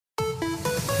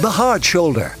The Hard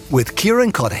Shoulder with Kieran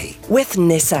with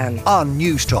Nissan on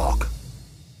News Talk.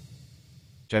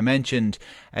 I mentioned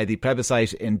the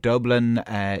plebiscite in Dublin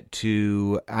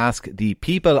to ask the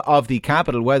people of the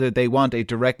capital whether they want a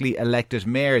directly elected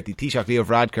mayor. The Taoiseach Leo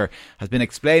Varadkar has been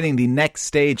explaining the next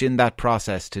stage in that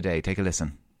process today. Take a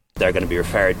listen. They're going to be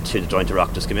referred to the Joint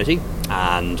Oireachtas Committee,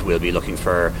 and we'll be looking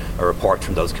for a report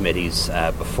from those committees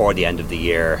before the end of the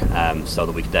year, so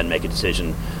that we can then make a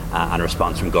decision and a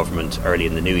response from government early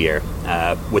in the new year,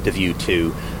 with the view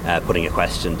to putting a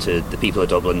question to the people of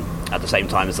Dublin at the same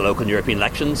time as the local and European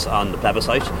elections on the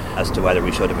plebiscite as to whether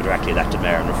we should have a directly elected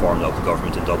mayor and reform local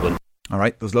government in Dublin. All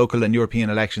right, those local and European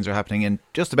elections are happening in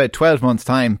just about 12 months'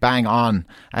 time, bang on.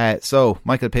 So,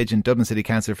 Michael Pidgeon, Dublin City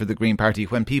Councillor for the Green Party,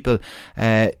 when people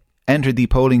enter the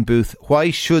polling booth,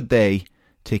 why should they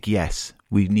tick yes,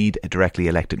 we need a directly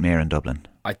elected mayor in Dublin?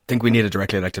 I think we need a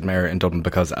directly elected mayor in Dublin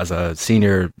because, as a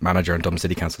senior manager in Dublin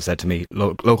City Council said to me,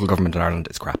 local government in Ireland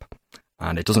is crap.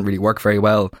 And it doesn't really work very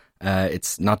well.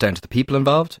 It's not down to the people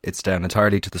involved, it's down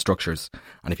entirely to the structures.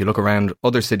 And if you look around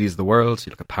other cities of the world,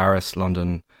 you look at Paris,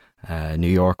 London, New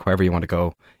York, wherever you want to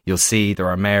go, you'll see there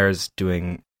are mayors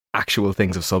doing actual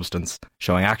things of substance,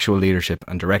 showing actual leadership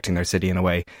and directing their city in a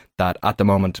way that at the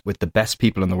moment, with the best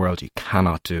people in the world, you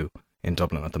cannot do in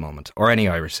Dublin at the moment, or any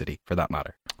Irish city for that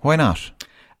matter. Why not?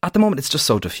 At the moment, it's just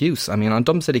so diffuse. I mean, on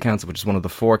Dublin City Council, which is one of the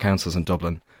 4 councils in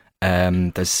Dublin,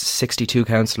 there's 62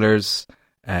 councillors.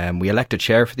 We elect a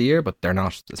chair for the year, but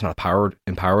it's not a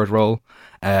empowered role.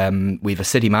 We have a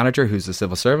city manager who's a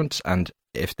civil servant, and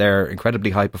if they're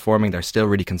incredibly high performing, they're still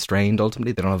really constrained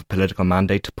ultimately. They don't have a political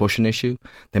mandate to push an issue.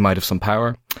 They might have some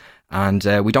power, and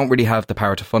we don't really have the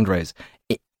power to fundraise.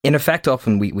 In effect,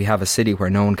 often we have a city where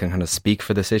no one can kind of speak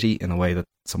for the city in the way that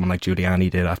someone like Giuliani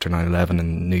did after 9/11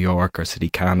 in New York, or City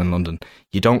Can in London.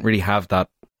 You don't really have that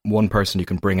one person who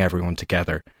can bring everyone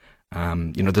together.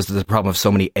 There's the problem of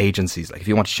so many agencies. Like if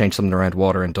you want to change something around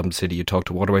water in Dublin City, you talk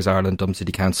to Waterways Ireland, Dublin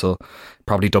City Council,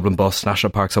 probably Dublin Bus,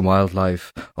 National Parks and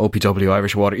Wildlife, OPW,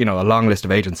 Irish Water, a long list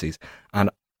of agencies.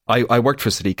 And I worked for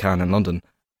City Can in London,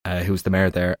 who was the mayor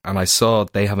there, and I saw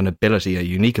they have a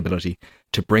unique ability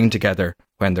to bring together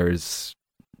when there's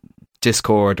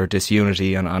discord or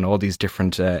disunity and all these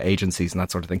different agencies and that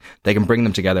sort of thing. They can bring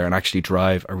them together and actually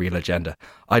drive a real agenda.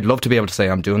 I'd love to be able to say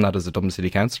I'm doing that as a Dublin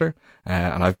City Councillor,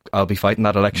 and I'll be fighting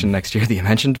that election next year that you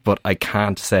mentioned, but I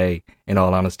can't say in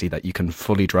all honesty that you can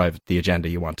fully drive the agenda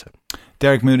you want to.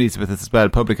 Derek Mooney is with us as well,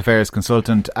 public affairs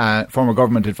consultant, former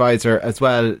government advisor as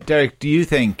well. Derek, do you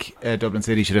think Dublin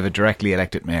City should have a directly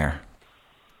elected mayor?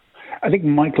 I think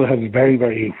Michael has very,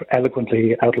 very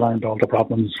eloquently outlined all the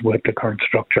problems with the current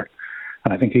structure.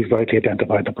 And I think he's rightly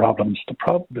identified the problems.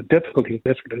 The difficulty of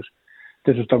this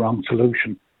is the wrong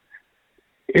solution.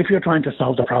 If you're trying to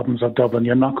solve the problems of Dublin,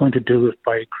 you're not going to do it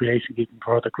by creating even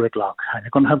further gridlock. And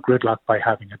you're going to have gridlock by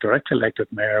having a directly elected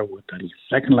mayor with the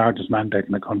second largest mandate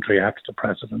in the country after the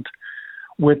president.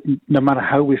 No matter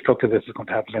how we structure this, is going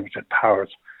to have limited powers.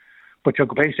 But you're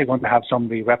basically going to have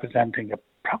somebody representing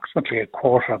approximately a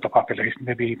quarter of the population,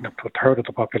 maybe even up to a third of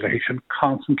the population,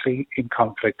 constantly in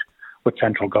conflict with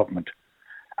central government.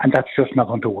 And that's just not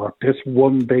going to work. This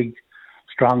one big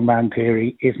strongman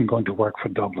theory isn't going to work for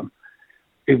Dublin.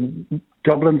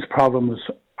 Dublin's problems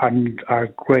are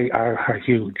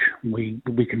huge.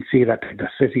 We can see that the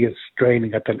city is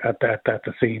straining at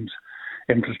the seams.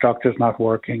 Infrastructure is not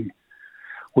working.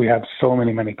 We have so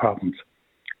many problems.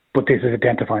 But this is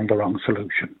identifying the wrong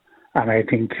solution. And I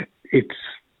think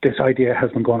this idea has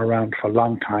been going around for a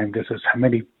long time. This is how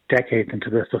many decades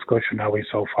into this discussion are we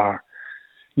so far?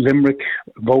 Limerick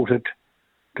voted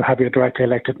to have a directly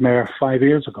elected mayor 5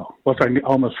 years ago. Well, sorry,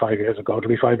 almost 5 years ago. It'll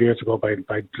be 5 years ago by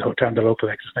the time the local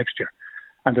elections next year.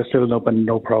 And there's still been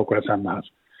no progress on that.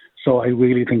 So I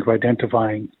really think we're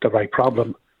identifying the right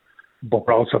problem, but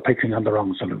we're also picking on the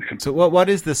wrong solution. So what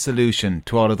is the solution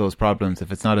to all of those problems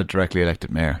if it's not a directly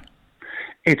elected mayor?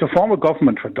 It's a form of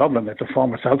government for Dublin. It's a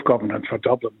form of self-governance for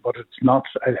Dublin. But it's not,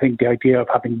 I think, the idea of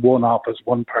having one office,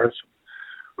 one person,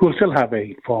 who will still have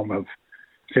a form of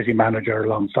city manager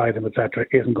alongside them, etc.,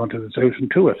 isn't going to be the solution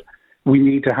to it. We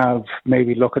need to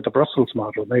maybe look at the Brussels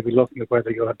model, maybe looking at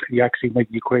whether you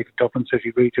create a Dublin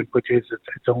City region, which is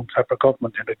its own separate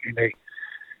government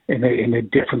in a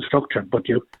different structure. But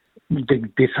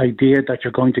this idea that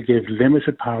you're going to give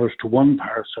limited powers to one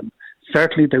person,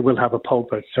 certainly they will have a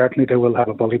pulpit, certainly they will have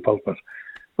a bully pulpit,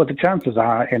 but the chances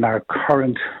are in our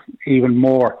current, even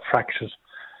more fractious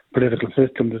political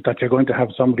system is that you're going to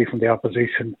have somebody from the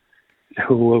opposition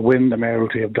who will win the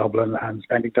mayoralty of Dublin and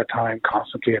spending their time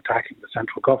constantly attacking the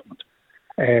central government.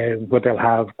 Where they'll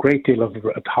have a great deal of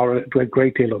authority, a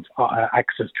great deal of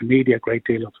access to media, a great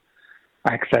deal of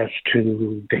access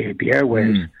to the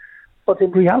airwaves. But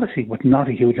in reality, with not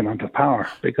a huge amount of power,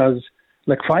 because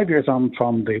like 5 years on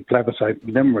from the plebiscite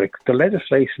in Limerick, the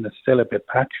legislation is still a bit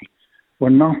patchy. We're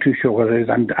not too sure what it is.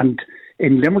 And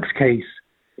in Limerick's case,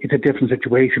 it's a different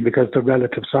situation because the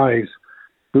relative size.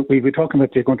 We were talking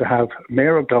about you're going to have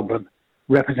Mayor of Dublin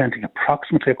representing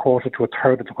approximately a quarter to a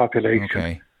third of the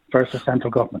population versus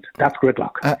central government. That's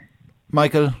gridlock.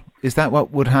 Michael, is that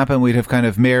what would happen? We'd have kind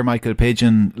of Mayor Michael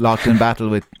Pidgeon locked in battle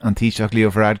with Taoiseach Leo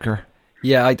Varadkar?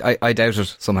 Yeah, I doubt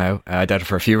it somehow. I doubt it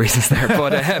for a few reasons there,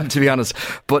 but to be honest.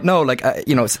 But no,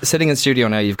 sitting in studio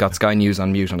now, you've got Sky News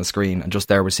on mute on a screen, and just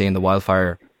there we're seeing the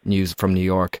wildfire news from New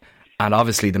York. And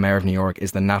obviously the Mayor of New York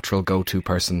is the natural go-to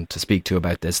person to speak to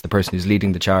about this, the person who's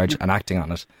leading the charge and acting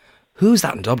on it. Who's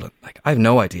that in Dublin? I have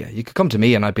no idea. You could come to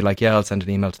me and I'd be like, yeah, I'll send an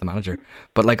email to the manager.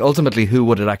 But ultimately, who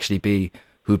would it actually be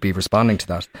who'd be responding to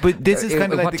that? But this is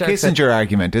kind of like the Kissinger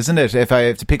argument, isn't it? If I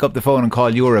have to pick up the phone and call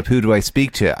Europe, who do I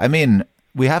speak to? I mean,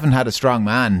 we haven't had a strong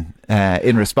man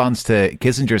in response to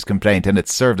Kissinger's complaint, and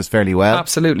it's served us fairly well.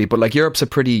 Absolutely, but Europe's a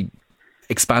pretty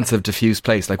expansive, diffuse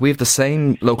place. We have the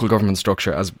same local government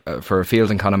structure as for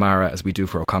Field and Connemara as we do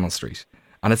for O'Connell Street,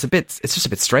 and it's just a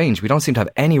bit strange. We don't seem to have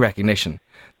any recognition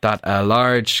that a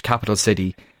large capital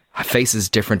city faces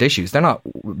different issues. They're not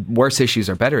worse issues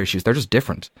or better issues. They're just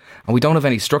different, and we don't have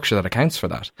any structure that accounts for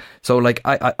that. So,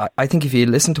 I think if you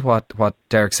listen to what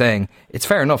Derek's saying, it's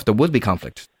fair enough. There would be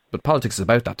conflict, but politics is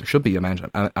about that. There should be an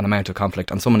amount of conflict,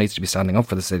 and someone needs to be standing up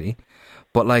for the city.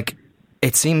 But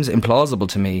it seems implausible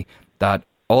to me that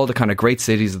all the kind of great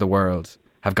cities of the world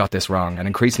have got this wrong, and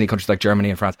increasingly countries like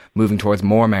Germany and France moving towards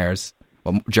more mayors,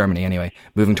 well, Germany anyway,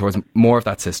 moving towards more of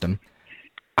that system,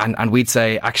 and we'd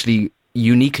say actually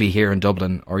uniquely here in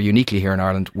Dublin or uniquely here in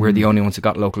Ireland, we're the only ones who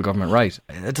got local government right.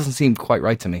 It doesn't seem quite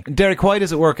right to me. Derek, why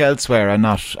does it work elsewhere and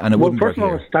it wouldn't work here? First of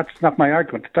all, that's not my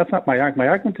argument. That's not my argument. My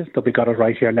argument is that we got it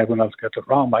right here and everyone else got it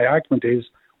wrong. My argument is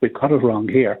we've got it wrong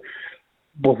here,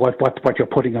 but what you're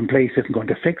putting in place isn't going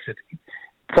to fix it.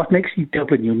 What makes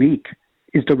Dublin unique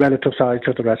is the relative size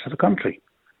of the rest of the country.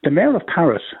 The mayor of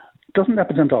Paris doesn't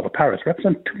represent all of Paris,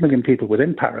 represents 2 million people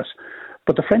within Paris,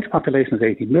 but the French population is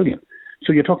 80 million.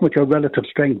 So you're talking about your relative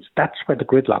strengths. That's where the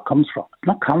gridlock comes from. It's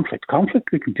not conflict.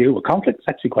 Conflict we can deal with. Conflict is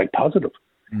actually quite positive.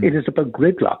 It is about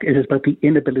gridlock. It is about the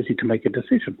inability to make a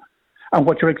decision. And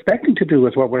what you're expecting to do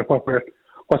is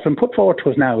what's been put forward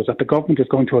to us now is that the government is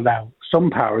going to allow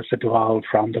some powers to devolve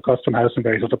from the Custom House and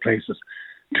various other places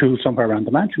to somewhere around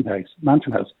the Mansion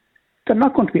House. They're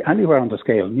not going to be anywhere on the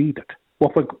scale needed.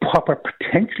 What we're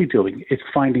potentially doing is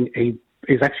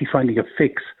actually finding a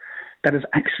fix that is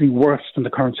actually worse than the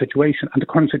current situation, and the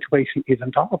current situation is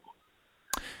intolerable.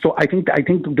 So I think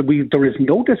there is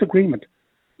no disagreement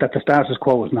that the status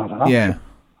quo is not an option. Yeah.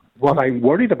 What I'm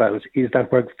worried about is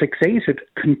that we're fixated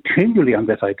continually on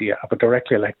this idea of a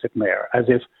directly elected mayor, as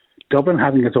if Dublin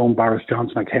having its own Boris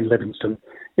Johnson and Ken Livingstone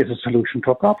is a solution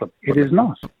to a problem. It is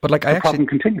not. But the problem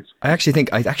continues. I actually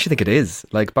think it is.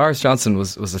 Boris Johnson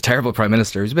was a terrible prime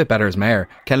minister. He was a bit better as mayor.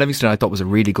 Ken Livingstone I thought was a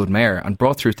really good mayor and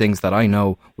brought through things that I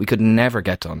know we could never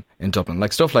get done in Dublin.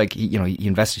 Stuff like he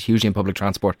invested hugely in public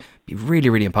transport. It'd be really,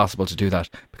 really impossible to do that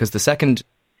because the second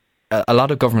a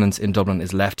lot of governance in Dublin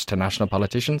is left to national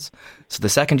politicians. So the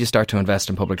second you start to invest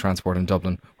in public transport in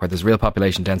Dublin, where there's real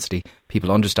population density, people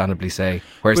understandably say,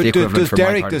 where's the equivalent for my part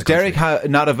of the country? Does Derek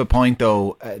not have a point,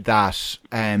 though, that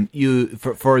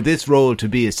for this role to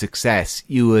be a success,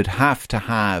 you would have to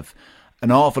have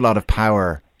an awful lot of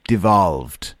power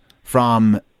devolved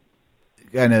from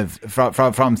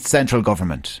central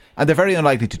government, and they're very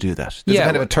unlikely to do that. There's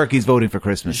kind of a turkeys voting for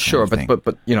Christmas. Sure,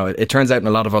 but it turns out in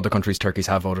a lot of other countries turkeys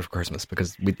have voted for Christmas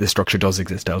because the structure does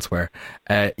exist elsewhere.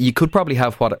 You could probably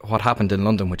have what happened in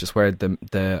London, which is where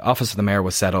the office of the mayor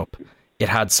was set up. It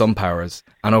had some powers,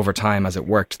 and over time, as it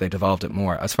worked, they devolved it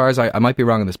more. As far as I might be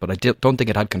wrong on this, but I don't think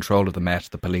it had control of the Met,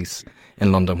 the police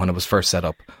in London when it was first set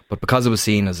up. But because it was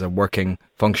seen as a working,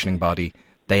 functioning body,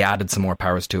 they added some more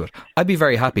powers to it. I'd be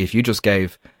very happy if you just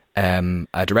gave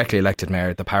a directly elected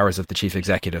mayor the powers of the chief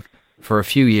executive for a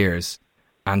few years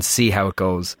and see how it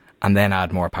goes, and then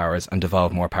add more powers and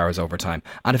devolve more powers over time.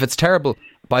 And if it's terrible,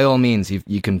 by all means,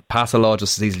 you can pass a law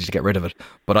just as easily to get rid of it.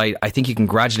 But I think you can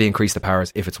gradually increase the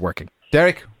powers if it's working.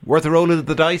 Derek, worth a roll of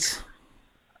the dice?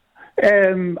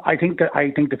 I think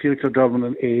the future of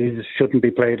Dublin shouldn't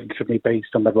be played. It should be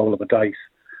based on the roll of a dice.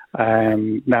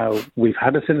 Now, we've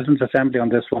had a citizens' assembly on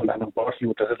this one, and unfortunately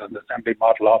with the citizens' assembly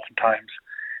model, oftentimes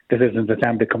the citizens'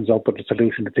 assembly comes up with a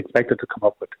solution it's expected to come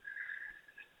up with.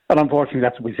 And unfortunately,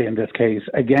 that's what we see in this case.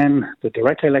 Again, the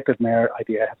directly elected mayor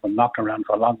idea has been knocking around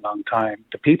for a long, long time.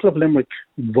 The people of Limerick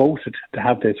voted to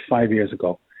have this 5 years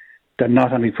ago. They're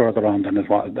not any further on than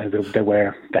they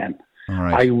were then. All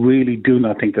right. I really do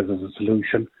not think this is a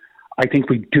solution. I think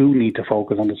we do need to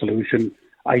focus on the solution.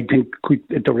 I think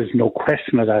there is no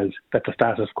question that the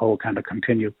status quo can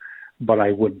continue, but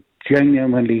I would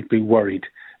genuinely be worried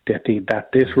that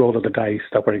this roll of the dice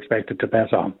that we're expected to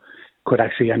bet on could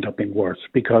actually end up being worse,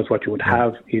 because what you would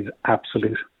have is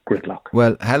absolute gridlock.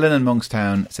 Well, Helen in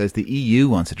Monkstown says the EU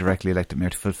wants a directly elected mayor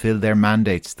to fulfil their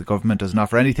mandates. The government doesn't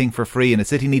offer anything for free, and a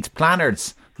city needs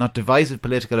planners, not divisive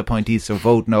political appointees, so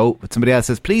vote no. But somebody else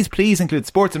says, please include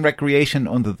sports and recreation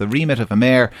under the remit of a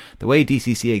mayor. The way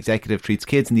DCC executive treats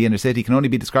kids in the inner city can only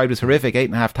be described as horrific.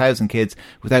 8,500 kids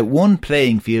without one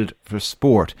playing field for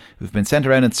sport, who've been sent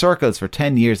around in circles for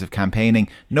 10 years of campaigning.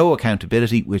 No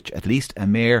accountability, which at least a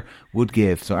mayor would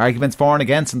give. So arguments for and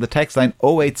against, and the text line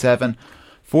 087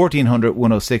 1400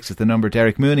 106 is the number.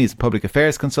 Derek Mooney is a public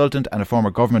affairs consultant and a former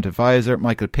government advisor.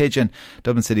 Michael Pidgeon,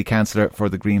 Dublin City Councillor for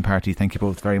the Green Party. Thank you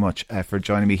both very much for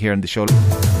joining me here on the show.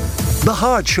 The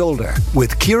Hard Shoulder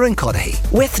with Kieran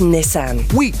Cuddihy. With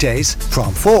Nissan. Weekdays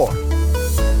from 4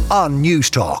 on News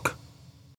Talk.